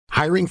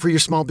Hiring for your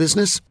small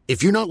business?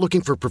 If you're not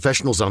looking for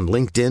professionals on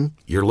LinkedIn,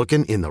 you're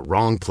looking in the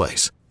wrong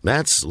place.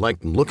 That's like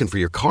looking for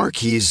your car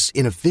keys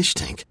in a fish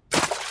tank.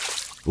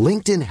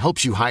 LinkedIn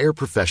helps you hire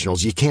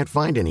professionals you can't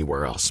find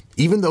anywhere else,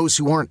 even those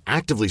who aren't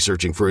actively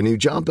searching for a new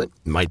job but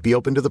might be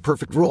open to the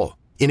perfect role.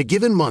 In a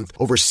given month,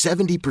 over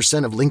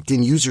 70% of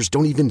LinkedIn users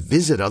don't even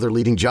visit other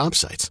leading job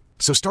sites.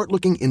 So start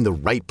looking in the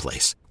right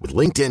place. With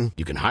LinkedIn,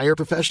 you can hire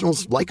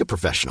professionals like a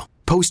professional.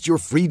 Post your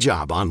free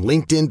job on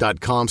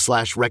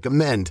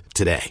linkedin.com/recommend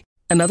today.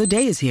 Another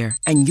day is here,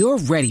 and you're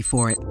ready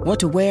for it. What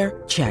to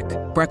wear? Check.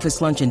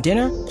 Breakfast, lunch, and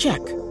dinner? Check.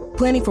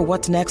 Planning for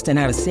what's next and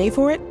how to save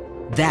for it?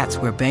 That's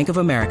where Bank of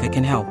America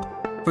can help.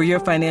 For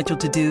your financial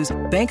to-dos,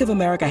 Bank of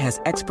America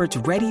has experts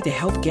ready to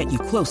help get you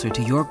closer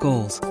to your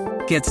goals.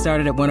 Get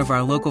started at one of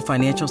our local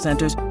financial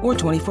centers or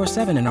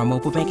 24/7 in our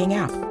mobile banking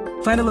app.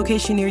 Find a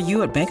location near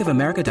you at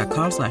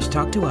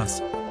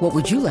bankofamerica.com/talktous. What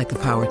would you like the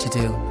power to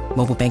do?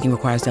 Mobile banking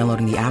requires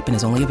downloading the app and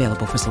is only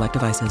available for select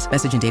devices.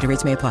 Message and data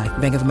rates may apply.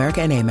 Bank of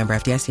America N.A., member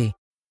FDIC.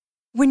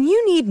 When you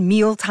need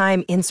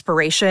mealtime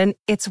inspiration,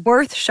 it's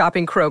worth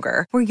shopping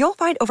Kroger, where you'll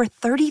find over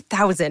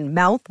 30,000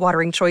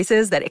 mouth-watering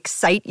choices that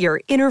excite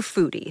your inner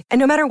foodie. And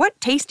no matter what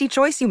tasty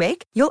choice you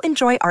make, you'll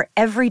enjoy our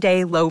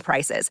everyday low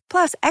prices,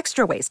 plus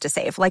extra ways to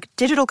save, like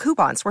digital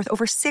coupons worth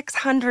over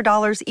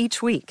 $600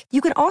 each week. You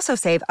can also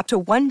save up to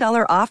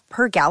 $1 off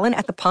per gallon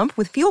at the pump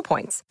with fuel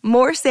points.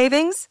 More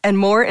savings and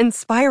more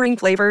inspiring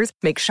flavors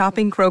make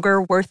shopping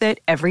Kroger worth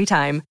it every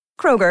time.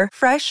 Kroger,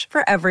 fresh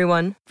for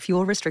everyone.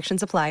 Fuel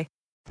restrictions apply.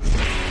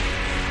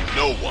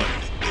 No one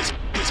is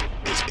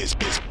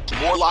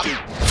more locked in.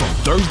 From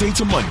Thursday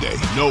to Monday,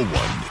 no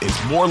one is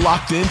more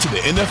locked into the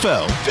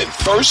NFL than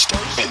First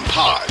and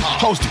Pod.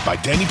 Hosted by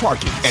Danny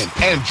Parkins and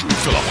Andrew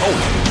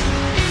Filippone.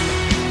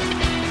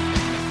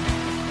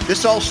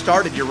 This all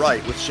started, you're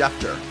right, with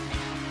Schefter.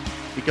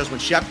 Because when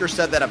Schefter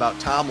said that about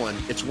Tomlin,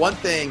 it's one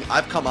thing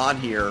I've come on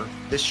here,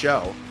 this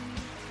show,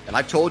 and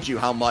I've told you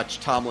how much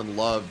Tomlin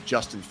loved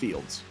Justin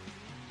Fields.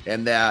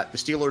 And that the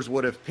Steelers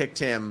would have picked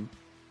him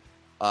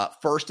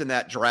first in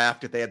that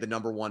draft if they had the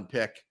number one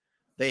pick.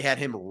 They had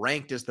him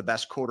ranked as the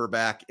best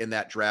quarterback in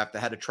that draft. They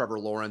had a Trevor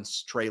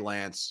Lawrence, Trey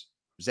Lance,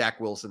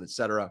 Zach Wilson,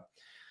 etc.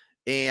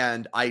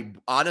 And I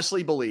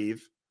honestly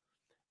believe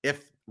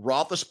if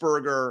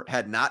Roethlisberger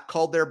had not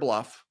called their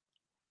bluff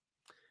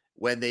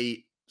when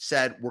they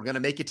said, we're going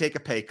to make you take a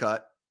pay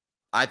cut,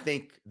 I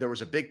think there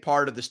was a big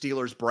part of the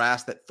Steelers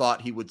brass that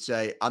thought he would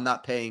say, I'm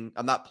not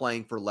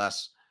playing for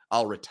less,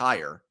 I'll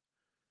retire.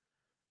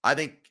 I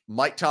think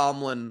Mike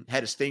Tomlin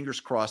had his fingers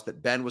crossed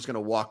that Ben was going to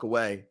walk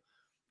away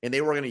and they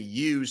were going to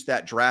use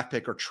that draft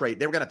pick or trade.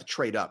 They were going to have to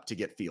trade up to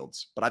get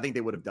Fields, but I think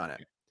they would have done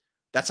it.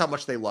 That's how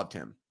much they loved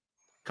him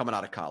coming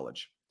out of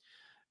college.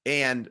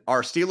 And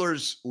our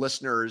Steelers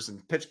listeners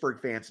and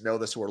Pittsburgh fans know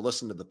this who are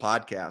listening to the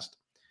podcast.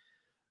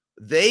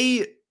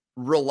 They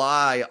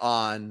rely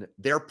on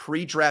their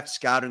pre-draft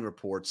scouting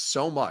reports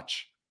so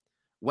much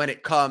when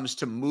it comes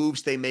to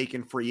moves they make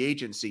in free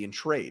agency and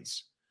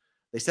trades.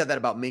 They said that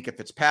about Minkah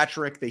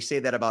Fitzpatrick. They say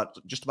that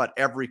about just about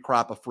every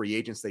crop of free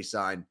agents they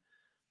sign,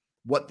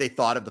 what they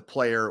thought of the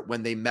player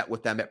when they met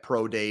with them at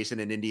pro days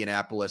and in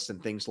Indianapolis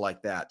and things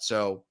like that.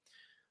 So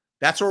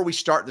that's where we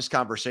start this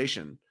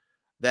conversation,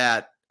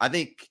 that I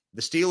think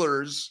the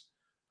Steelers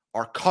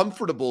are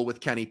comfortable with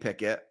Kenny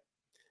Pickett,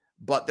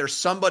 but there's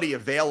somebody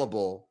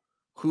available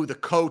who the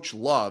coach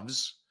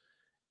loves,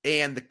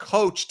 and the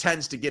coach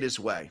tends to get his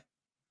way.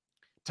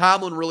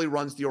 Tomlin really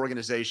runs the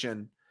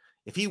organization.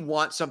 If he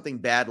wants something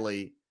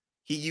badly,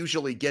 he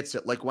usually gets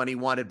it, like when he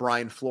wanted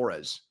Brian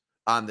Flores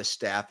on the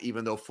staff,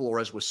 even though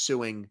Flores was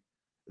suing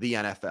the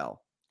NFL.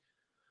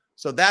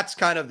 So that's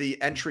kind of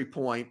the entry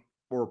point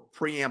or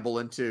preamble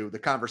into the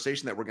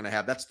conversation that we're going to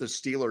have. That's the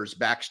Steelers'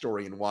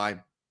 backstory and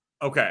why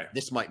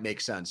this might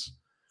make sense.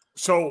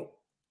 So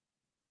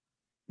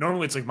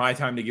normally it's like my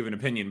time to give an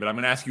opinion, but I'm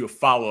going to ask you a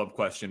follow-up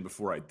question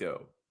before I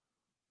do.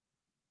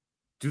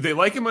 Do they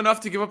like him enough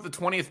to give up the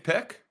 20th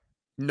pick?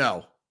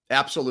 No,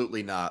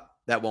 absolutely not.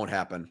 That won't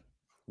happen.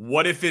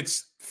 What if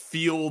it's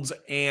Fields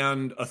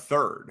and a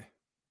third?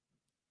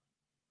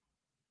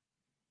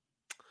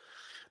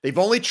 They've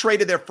only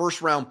traded their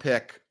first round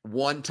pick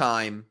one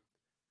time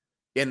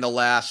in the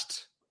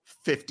last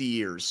 50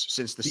 years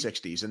since the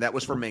 60s, and that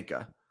was for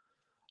Minkah.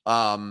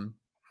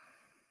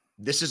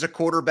 This is a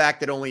quarterback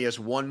that only has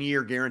 1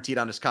 year guaranteed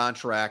on his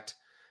contract,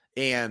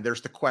 and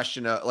there's the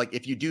question of, like,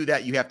 if you do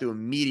that, you have to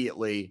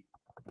immediately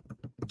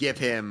give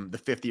him the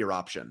 5th-year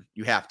option.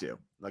 You have to.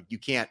 Like, you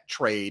can't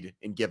trade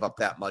and give up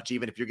that much,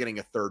 even if you're getting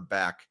a third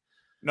back.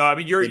 No, I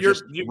mean, you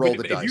roll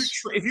the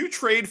dice. If you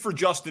trade for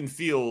Justin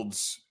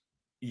Fields,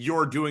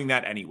 you're doing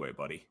that anyway,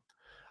 buddy.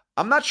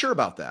 I'm not sure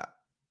about that.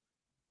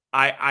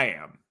 I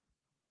am.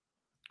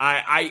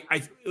 I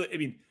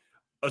mean,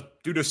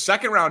 dude, a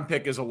second round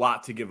pick is a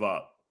lot to give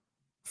up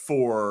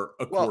for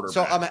a quarterback.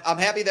 So I'm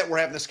happy that we're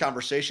having this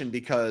conversation,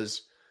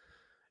 because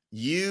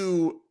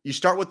you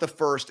start with the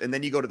first and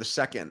then you go to the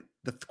second.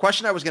 The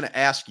question I was going to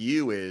ask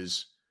you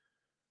is,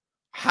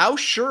 how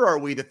sure are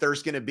we that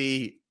there's going to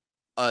be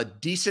a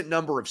decent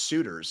number of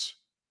suitors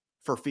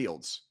for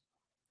Fields?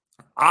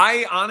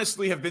 I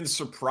honestly have been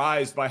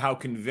surprised by how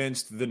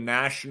convinced the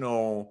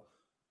national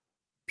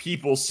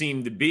people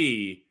seem to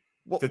be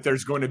that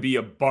there's going to be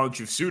a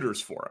bunch of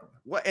suitors for him.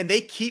 Well, and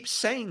they keep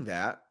saying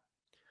that.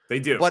 They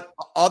do. But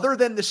other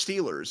than the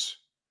Steelers,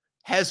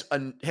 has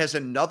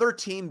another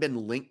team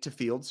been linked to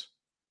Fields?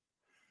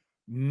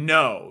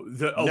 No.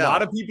 A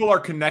lot of people are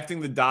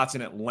connecting the dots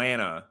in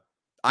Atlanta.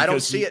 I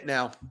don't see it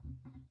now.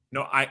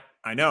 No, I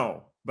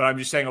know. But I'm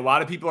just saying a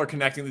lot of people are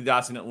connecting the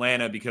dots in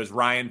Atlanta because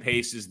Ryan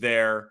Pace is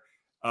there,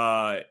 in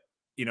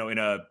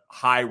a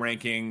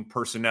high-ranking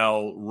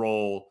personnel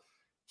role.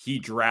 He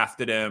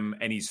drafted him,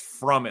 and he's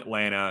from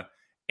Atlanta.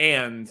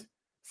 And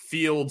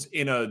Fields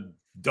in a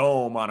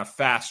dome on a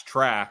fast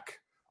track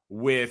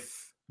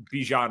with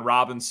Bijan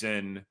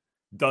Robinson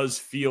does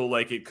feel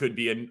like it could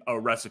be a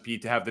recipe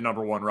to have the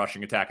number one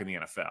rushing attack in the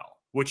NFL,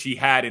 which he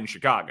had in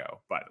Chicago,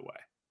 by the way.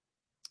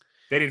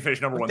 They didn't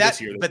finish number one this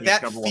year. But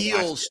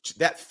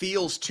that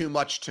feels too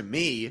much to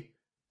me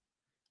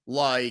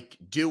like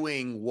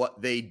doing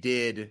what they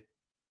did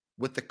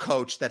with the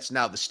coach that's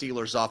now the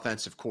Steelers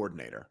offensive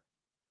coordinator.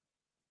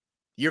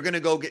 You're going to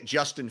go get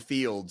Justin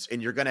Fields,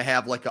 and you're going to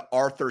have like an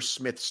Arthur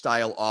Smith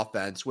style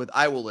offense with,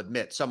 I will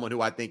admit, someone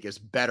who I think is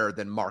better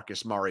than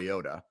Marcus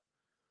Mariota.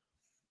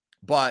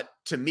 But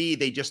to me,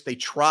 they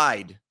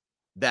tried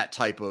that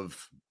type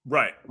of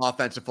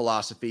offensive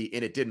philosophy,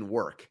 and it didn't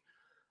work.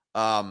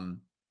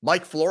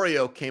 Mike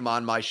Florio came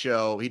on my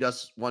show. He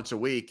does once a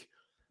week,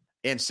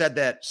 and said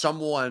that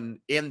someone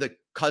in the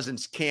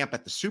Cousins camp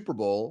at the Super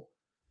Bowl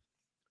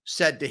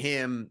said to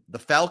him, the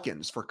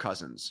Falcons for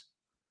Cousins.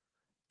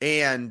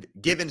 And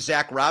given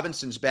Zach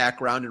Robinson's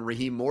background and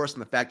Raheem Morris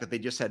and the fact that they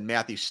just had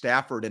Matthew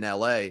Stafford in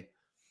LA,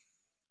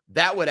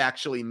 that would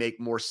actually make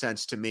more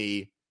sense to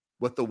me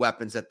with the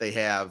weapons that they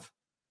have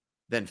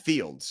than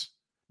Fields.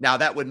 Now,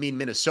 that would mean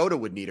Minnesota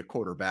would need a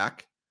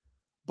quarterback,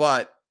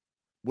 but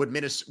would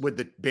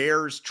the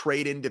Bears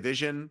trade in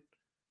division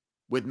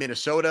with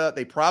Minnesota?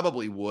 They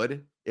probably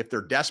would if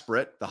they're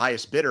desperate, the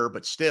highest bidder,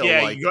 but still.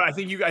 Yeah, I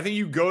think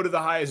you go to the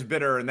highest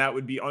bidder, and that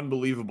would be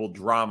unbelievable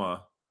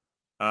drama.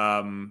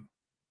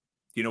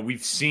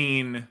 We've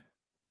seen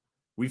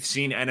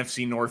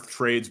NFC North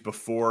trades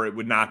before. It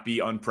would not be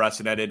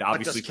unprecedented.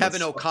 Obviously, does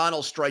Kevin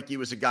O'Connell strike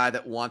you as a guy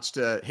that wants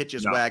to hitch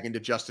his wagon to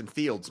Justin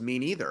Fields? Me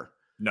neither.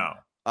 No.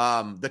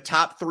 The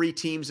top three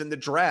teams in the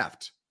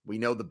draft. We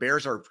know the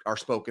Bears are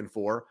spoken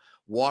for.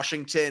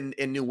 Washington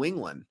and New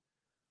England.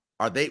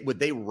 Would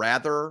they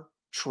rather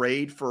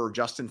trade for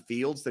Justin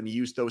Fields than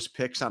use those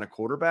picks on a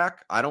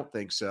quarterback? I don't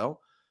think so.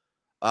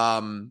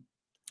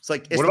 It's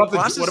like, what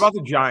about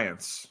the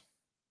Giants?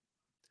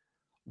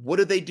 What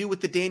do they do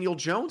with the Daniel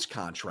Jones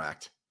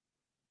contract?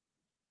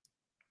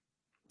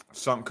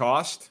 Sunk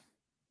cost.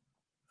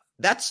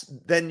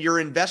 Then you're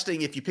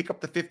investing. If you pick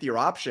up the 5th-year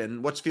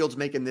option, what's Fields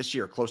making this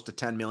year? Close to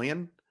 $10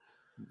 million?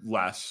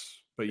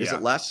 Less, but yeah. Is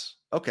it less?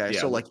 Okay,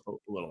 yeah, so like a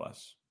little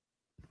less.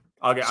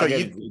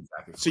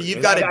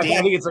 You've got I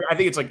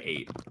think it's like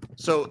 8.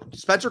 So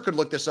Spencer could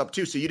look this up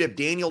too. So you'd have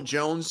Daniel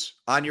Jones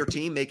on your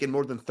team making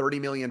more than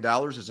 $30 million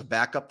as a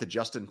backup to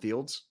Justin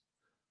Fields.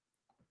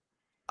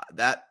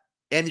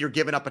 And you're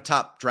giving up a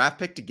top draft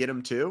pick to get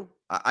him too.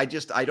 I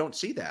don't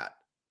see that.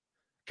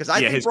 Because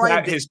I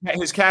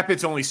think his cap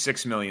hit's only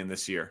 $6 million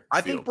this year. I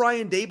think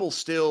Brian Dable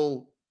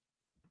still,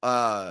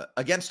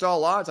 against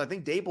all odds, I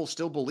think Dable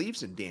still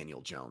believes in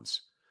Daniel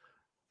Jones.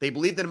 They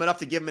believed in him enough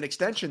to give him an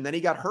extension. Then he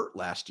got hurt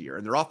last year,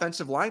 and their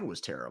offensive line was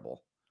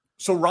terrible.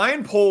 So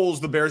Ryan Poles,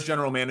 the Bears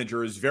general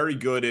manager, is very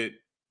good at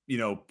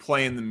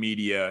playing the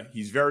media.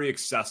 He's very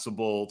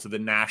accessible to the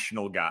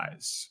national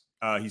guys.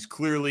 He's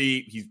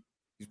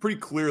pretty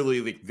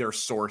clearly like their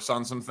source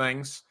on some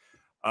things.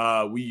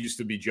 We used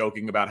to be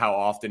joking about how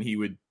often he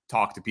would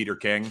talk to Peter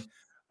King.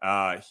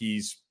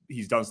 He's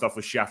done stuff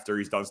with Schefter.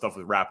 He's done stuff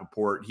with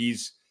Rappaport.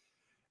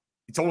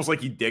 It's almost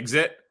like he digs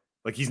it.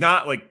 Like he's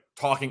not like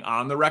talking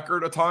on the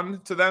record a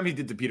ton to them. He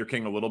did to Peter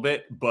King a little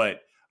bit,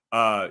 but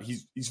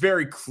he's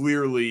very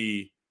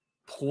clearly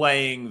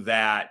playing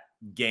that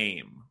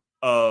game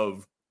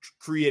of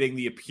creating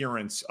the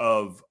appearance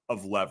of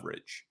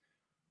leverage.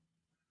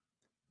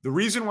 The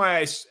reason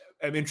why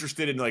I'm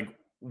interested in like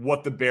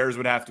what the Bears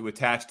would have to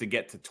attach to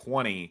get to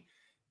 20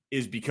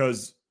 is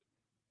because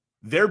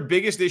their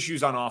biggest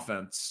issues on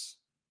offense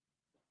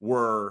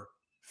were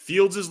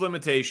Fields'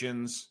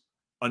 limitations,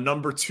 a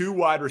number 2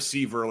 wide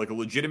receiver, like a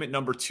legitimate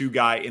number 2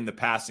 guy in the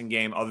passing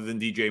game other than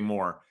DJ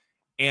Moore,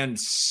 and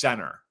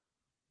center.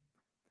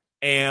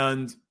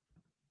 And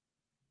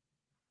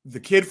the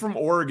kid from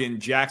Oregon,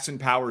 Jackson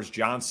Powers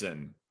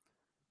Johnson,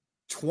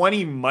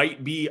 20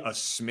 might be a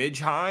smidge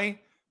high,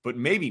 but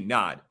maybe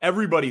not.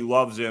 Everybody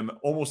loves him.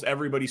 Almost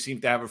everybody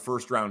seemed to have a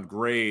first-round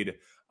grade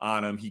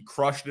on him. He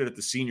crushed it at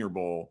the Senior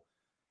Bowl.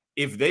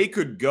 If they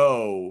could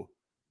go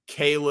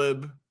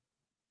Caleb,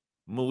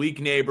 Malik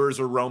Neighbors,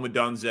 or Rome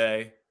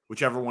Odunze,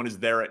 whichever one is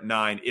there at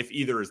 9, if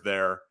either is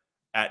there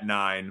at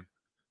 9,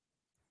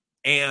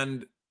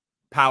 and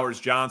Powers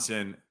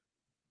Johnson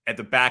at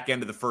the back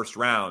end of the first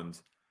round,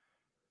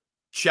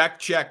 check.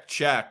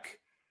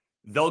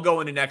 they'll go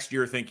into next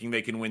year thinking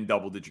they can win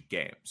double-digit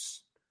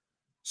games.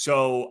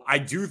 So I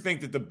do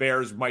think that the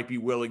Bears might be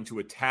willing to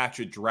attach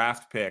a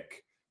draft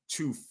pick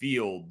to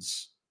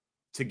Fields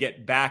to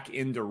get back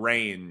into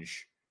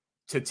range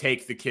to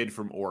take the kid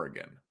from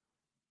Oregon.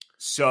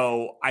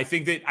 So I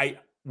think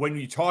that when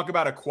you talk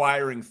about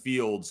acquiring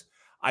Fields,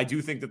 I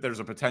do think that there's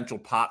a potential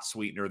pot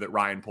sweetener that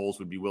Ryan Poles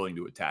would be willing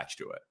to attach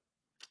to it.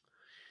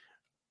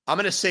 I'm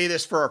going to say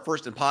this for our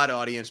First and Pod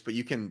audience, but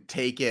you can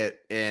take it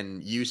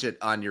and use it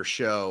on your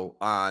show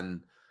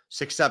on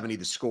 670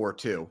 The Score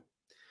too.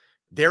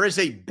 There is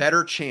a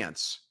better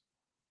chance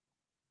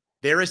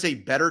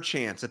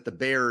that the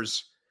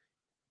Bears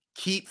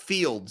keep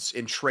Fields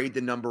and trade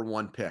the number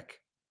 1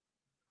 pick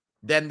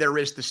than there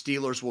is the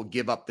Steelers will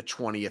give up the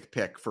 20th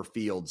pick for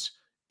Fields,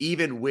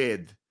 even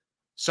with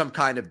some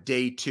kind of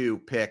day 2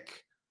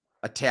 pick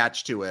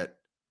attached to it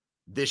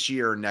this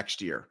year or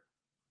next year.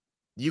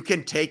 You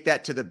can take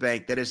that to the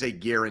bank. That is a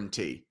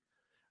guarantee.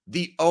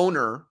 The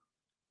owner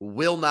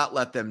will not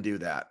let them do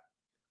that.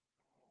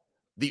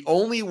 The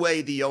only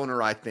way the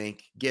owner, I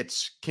think,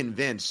 gets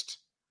convinced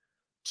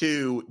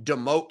to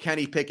demote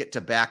Kenny Pickett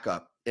to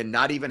backup and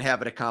not even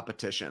have it a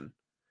competition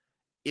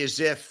is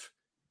if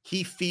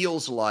he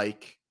feels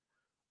like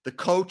the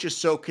coach is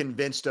so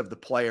convinced of the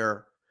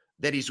player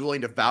that he's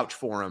willing to vouch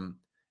for him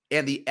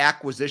and the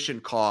acquisition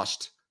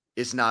cost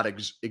is not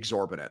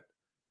exorbitant.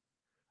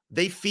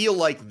 They feel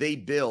like they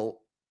built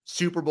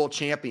Super Bowl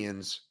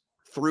champions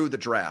through the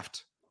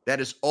draft. That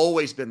has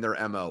always been their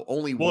MO.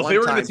 Only one time. Well, if they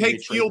were going to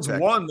take Fields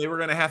 1, they were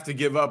going to have to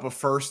give up a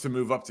first to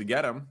move up to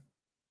get him.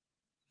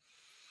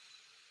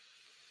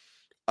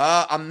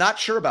 I'm not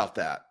sure about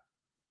that.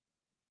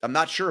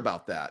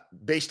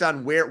 Based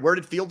on where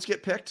did Fields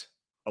get picked?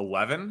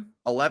 11.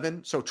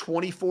 So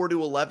 24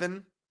 to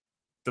 11.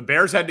 The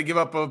Bears had to give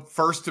up a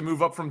first to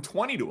move up from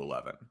 20 to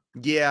 11.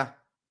 Yeah.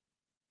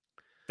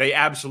 They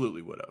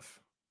absolutely would have.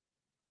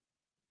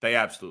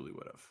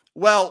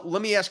 Well,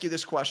 let me ask you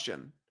this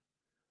question.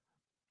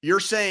 You're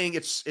saying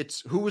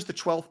it's who was the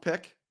 12th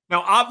pick?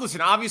 Now,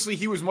 listen, obviously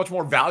he was much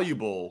more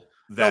valuable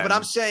than. No, but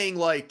I'm saying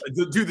like.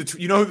 Dude,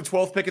 you know who the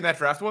 12th pick in that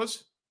draft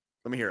was?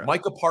 Let me hear it.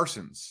 Micah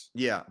Parsons.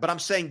 Yeah, but I'm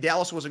saying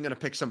Dallas wasn't going to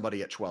pick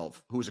somebody at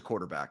 12 who was a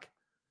quarterback.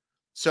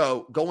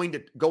 So going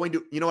to,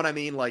 you know what I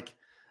mean? Like,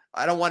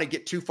 I don't want to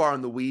get too far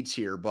in the weeds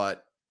here,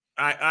 but.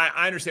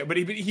 I understand, but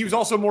he was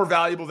also more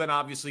valuable than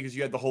obviously because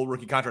you had the whole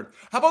rookie contract.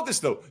 How about this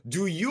though?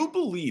 Do you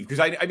believe? Because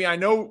I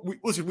know.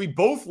 We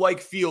both like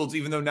Fields,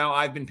 even though now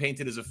I've been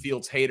painted as a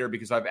Fields hater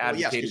because I've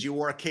advocated. Yes, because you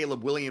wore a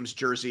Caleb Williams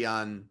jersey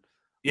on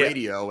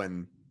radio,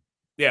 and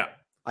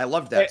I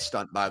loved that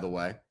stunt, by the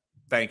way.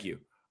 Thank you.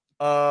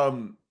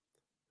 I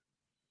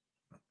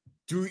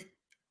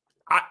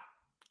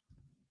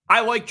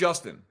like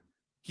Justin.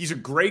 He's a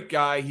great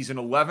guy. He's an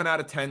 11 out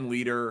of 10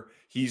 leader.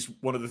 He's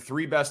one of the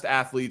 3 best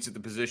athletes at the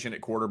position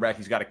at quarterback.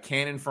 He's got a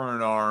cannon for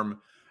an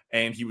arm,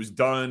 and he was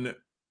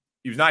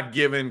not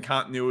given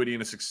continuity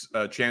and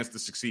a chance to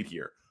succeed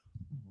here.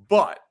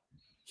 But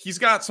he's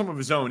got some of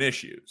his own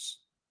issues.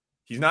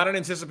 He's not an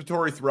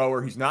anticipatory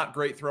thrower. He's not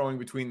great throwing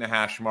between the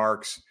hash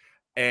marks,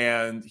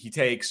 and he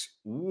takes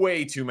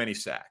way too many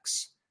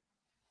sacks.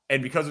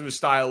 And because of his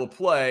style of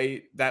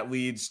play, that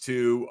leads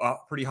to a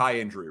pretty high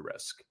injury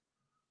risk.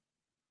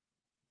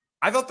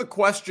 I thought the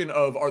question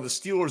of are the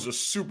Steelers a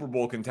Super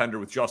Bowl contender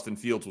with Justin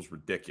Fields was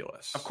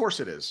ridiculous. Of course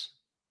it is.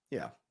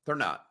 Yeah, they're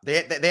not.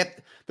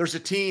 There's a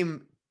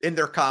team in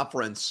their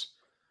conference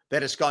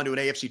that has gone to an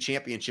AFC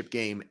championship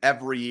game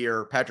every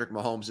year. Patrick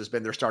Mahomes has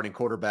been their starting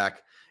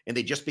quarterback, and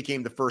they just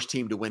became the first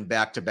team to win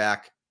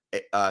back-to-back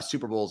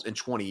Super Bowls in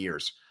 20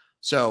 years.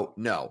 So,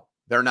 no,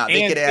 they're not.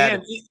 They could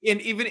add. And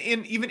even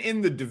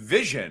in the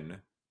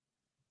division,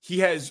 he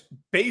has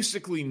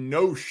basically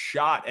no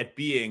shot at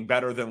being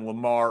better than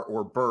Lamar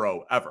or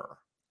Burrow ever.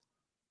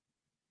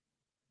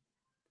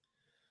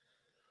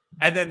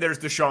 And then there's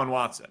Deshaun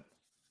Watson.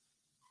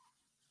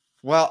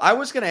 Well, I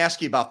was going to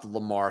ask you about the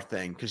Lamar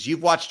thing because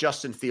you've watched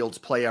Justin Fields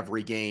play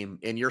every game,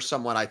 and you're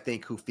someone, I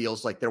think, who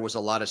feels like there was a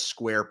lot of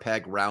square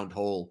peg, round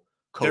hole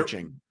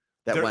coaching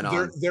that went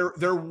on.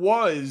 There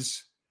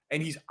was,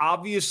 and he's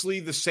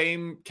obviously the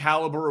same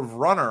caliber of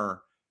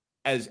runner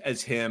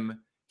as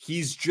him.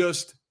 He's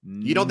just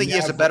You don't think he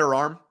has a better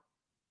arm?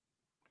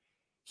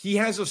 He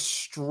has a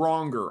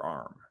stronger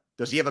arm.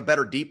 Does he have a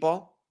better deep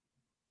ball?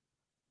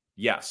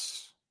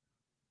 Yes.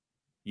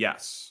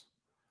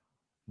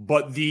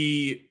 But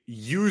the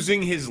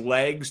using his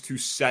legs to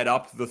set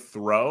up the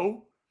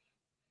throw,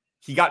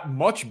 he got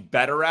much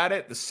better at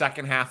it the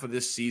second half of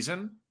this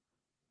season.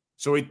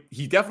 So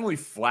he definitely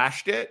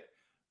flashed it,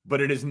 but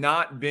it has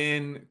not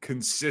been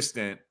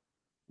consistent.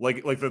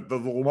 Like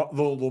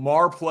the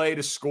Lamar play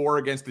to score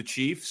against the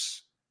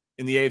Chiefs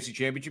in the AFC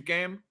Championship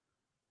game,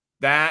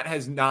 that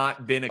has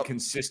not been a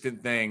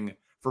consistent thing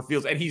for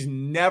Fields. And he's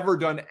never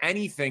done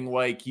anything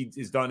like he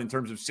has done in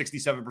terms of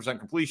 67%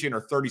 completion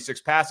or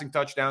 36 passing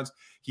touchdowns.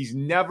 He's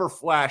never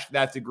flashed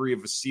that degree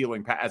of a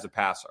ceiling as a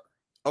passer.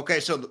 Okay,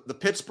 so the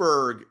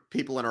Pittsburgh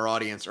people in our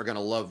audience are going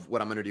to love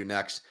what I'm going to do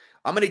next.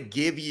 I'm going to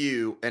give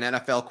you an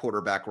NFL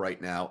quarterback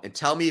right now and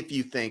tell me if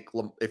you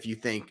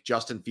think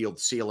Justin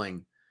Fields'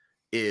 ceiling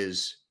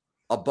is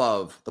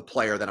above the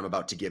player that I'm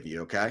about to give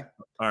you, okay?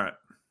 All right.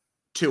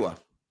 Tua.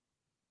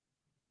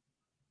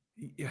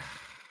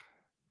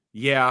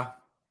 Yeah.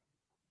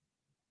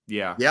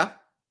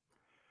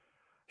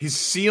 His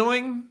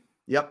ceiling?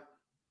 Yep.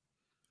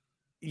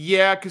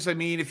 Yeah, because I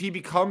mean, if he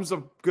becomes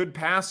a good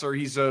passer,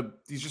 he's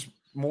just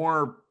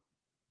more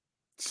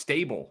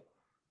stable.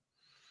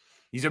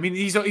 He's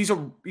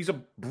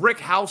a brick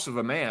house of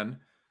a man,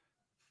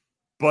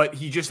 but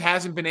he just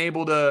hasn't been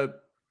able to.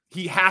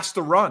 He has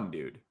to run,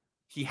 dude.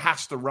 He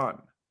has to run.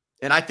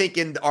 And I think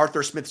in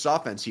Arthur Smith's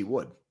offense, he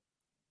would.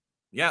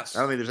 Yes. I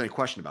don't think there's any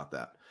question about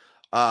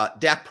that.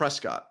 Dak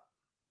Prescott.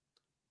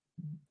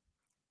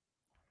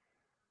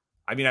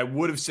 I mean, I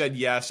would have said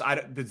yes.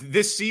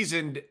 This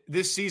season,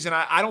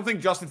 I don't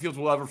think Justin Fields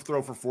will ever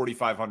throw for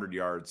 4,500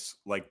 yards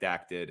like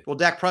Dak did. Well,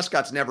 Dak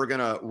Prescott's never going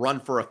to run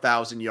for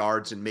 1,000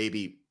 yards and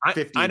maybe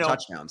 50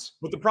 touchdowns.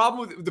 But the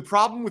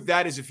problem with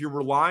that is if you're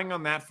relying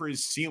on that for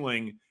his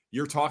ceiling,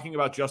 you're talking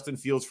about Justin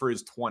Fields for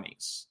his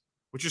 20s,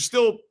 which is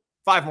still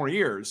 5 more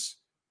years.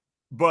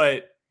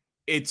 But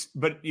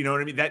you know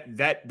what I mean?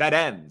 That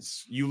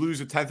ends. You lose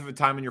a tenth of a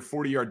time in your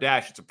 40-yard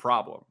dash. It's a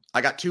problem.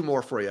 I got 2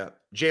 more for you.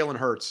 Jalen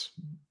Hurts.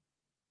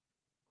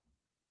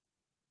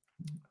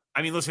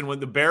 I mean, listen, when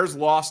the Bears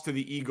lost to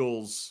the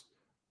Eagles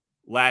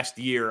last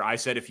year, I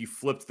said if you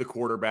flipped the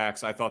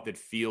quarterbacks, I thought that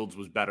Fields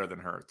was better than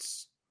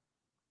Hurts.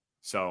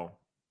 So,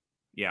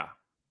 yeah.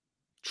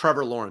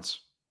 Trevor Lawrence.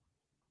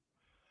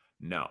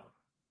 No.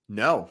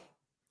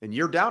 And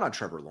you're down on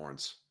Trevor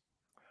Lawrence.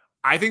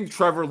 I think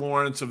Trevor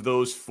Lawrence of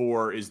those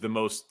 4 is the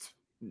most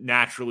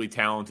naturally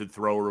talented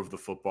thrower of the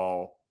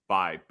football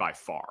by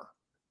far.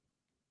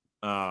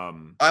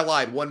 I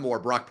lied. 1 more.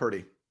 Brock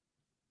Purdy.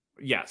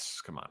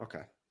 Yes. Come on.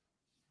 Okay.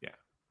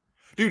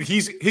 Dude,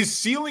 his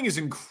ceiling is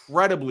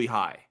incredibly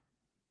high.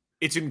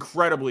 It's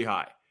incredibly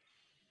high.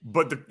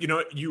 But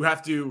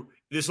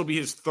this will be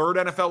his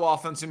 3rd NFL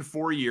offense in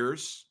 4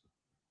 years.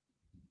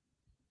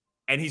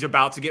 And he's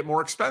about to get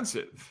more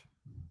expensive.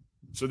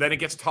 So then it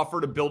gets tougher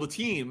to build a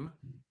team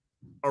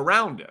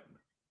around him.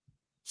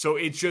 So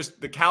it's just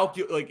the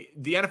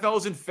NFL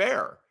isn't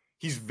fair.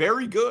 He's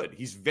very good.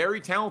 He's very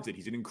talented.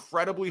 He's an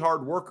incredibly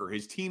hard worker.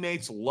 His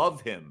teammates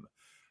love him.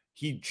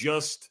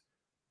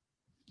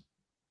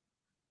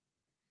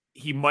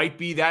 He might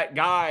be that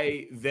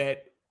guy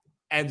that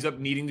ends up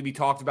needing to be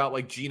talked about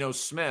like Geno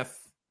Smith,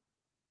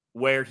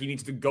 where he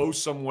needs to go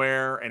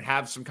somewhere and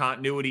have some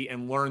continuity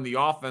and learn the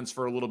offense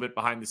for a little bit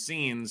behind the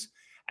scenes.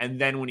 And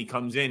then when he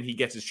comes in, he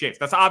gets his chance.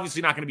 That's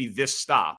obviously not going to be this stop.